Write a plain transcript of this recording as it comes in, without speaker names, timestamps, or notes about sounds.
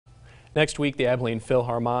Next week, the Abilene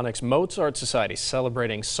Philharmonic's Mozart Society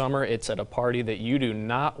celebrating summer. It's at a party that you do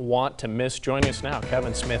not want to miss. Joining us now,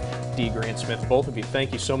 Kevin Smith, D. Grant Smith, both of you,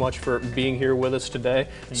 thank you so much for being here with us today.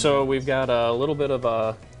 So we've got a little bit of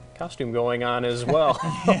a costume going on as well.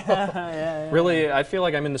 Yeah. Really, I feel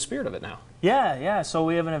like I'm in the spirit of it now. Yeah. So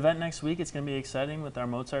we have an event next week. It's going to be exciting with our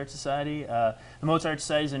Mozart Society. The Mozart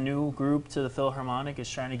Society is a new group to the Philharmonic. It's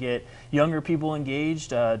trying to get younger people engaged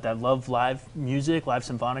that love live music, live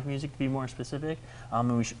symphonic music to be more specific.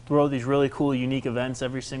 And we throw these really cool, unique events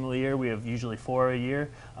every single year. We have usually 4 a year.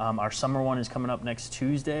 Our summer one is coming up next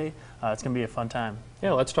Tuesday. It's going to be a fun time.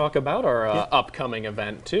 Yeah, let's talk about our upcoming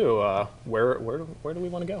event too. Where do we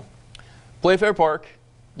want to go? Playfair Park.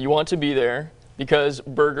 You want to be there because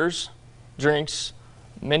burgers, drinks,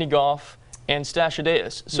 mini golf, and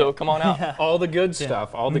Stashadaeus. So come on out. Yeah. All the good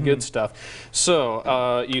stuff, all the good stuff.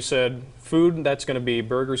 So you said food, that's going to be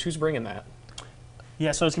burgers. Who's bringing that?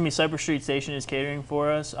 Yeah, so it's going to be Cypress Street Station is catering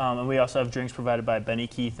for us. And we also have drinks provided by Benny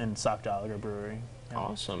Keith and Sock Gallagher Brewery. Yeah.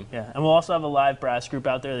 Awesome. Yeah, and we'll also have a live brass group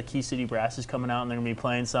out there. The Key City Brass is coming out, and they're going to be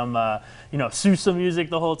playing some, Sousa music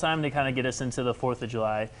the whole time to kind of get us into the 4th of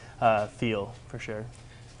July feel, for sure.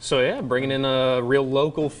 So yeah, bringing in a real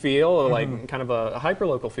local feel, like kind of a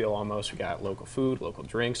hyper-local feel almost. We got local food, local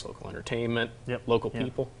drinks, local entertainment, local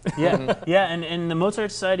people. Yeah, and the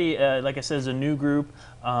Mozart Society, like I said, is a new group.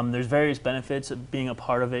 There's various benefits of being a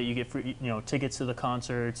part of it. You get free, tickets to the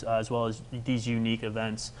concerts as well as these unique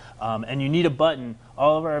events. And you need a button.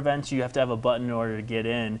 All of our events, you have to have a button in order to get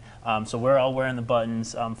in. So we're all wearing the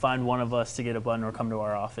buttons. Find one of us to get a button or come to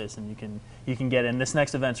our office, and you can get in. This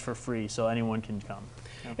next event's for free, so anyone can come.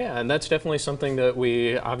 Yeah, and that's definitely something that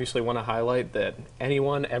we obviously want to highlight, that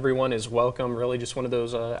everyone is welcome, really just one of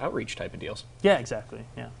those outreach type of deals. Yeah, exactly,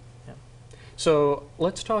 yeah. So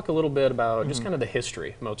let's talk a little bit about just kind of the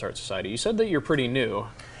history of Mozart Society. You said that you're pretty new.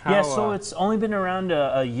 Yeah, so it's only been around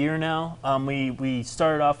a year now. We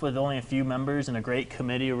started off with only a few members and a great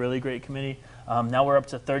committee, a really great committee. Now we're up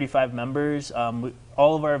to 35 members.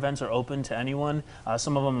 All of our events are open to anyone.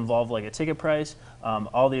 Some of them involve like a ticket price.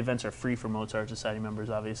 All the events are free for Mozart Society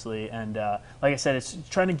members, obviously. And like I said, it's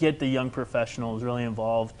trying to get the young professionals really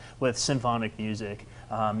involved with symphonic music.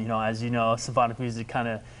 As you know, symphonic music kind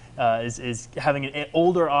of is having an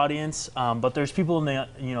older audience, but there's people in the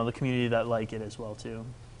community that like it as well too.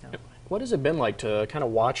 Yeah. What has it been like to kind of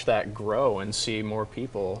watch that grow and see more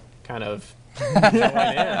people kind of join in?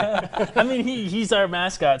 I mean, he's our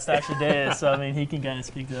mascot, Stashadaeus, so I mean, he can kind of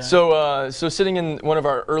speak to that. So sitting in one of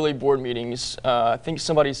our early board meetings, I think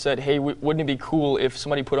somebody said, hey, wouldn't it be cool if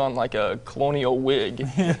somebody put on like a colonial wig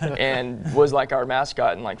and was like our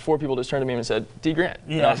mascot, and like 4 people just turned to me and said, D. Grant.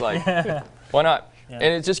 And I was like, why not? Yeah.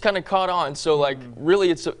 And it just kind of caught on. So like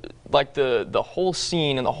really it's like the whole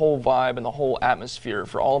scene and the whole vibe and the whole atmosphere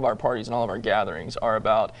for all of our parties and all of our gatherings are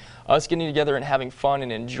about us getting together and having fun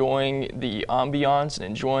and enjoying the ambiance and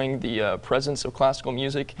enjoying the presence of classical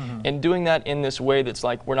music, and doing that in this way that's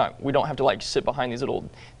like we don't have to like sit behind these little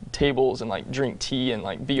tables and like drink tea and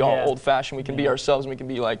like be all old-fashioned. We can be ourselves, and we can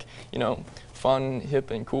be like, fun,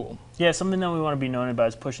 hip, and cool. Yeah, something that we want to be known about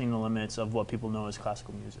is pushing the limits of what people know as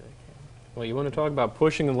classical music. Well, you want to talk about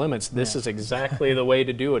pushing the limits. This is exactly the way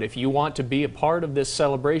to do it. If you want to be a part of this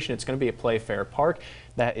celebration, it's going to be at Playfair Park.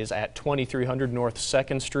 That is at 2300 North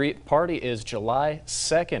 2nd Street. Party is July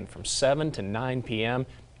 2nd from 7 to 9 p.m.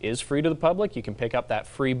 Is free to the public. You can pick up that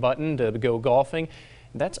free button to go golfing.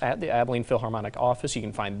 That's at the Abilene Philharmonic office. You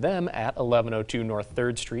can find them at 1102 North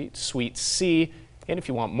 3rd Street, Suite C. And if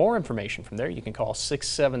you want more information from there, you can call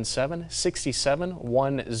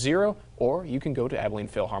 677-6710, or you can go to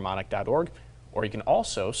AbilenePhilharmonic.org, or you can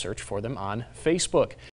also search for them on Facebook.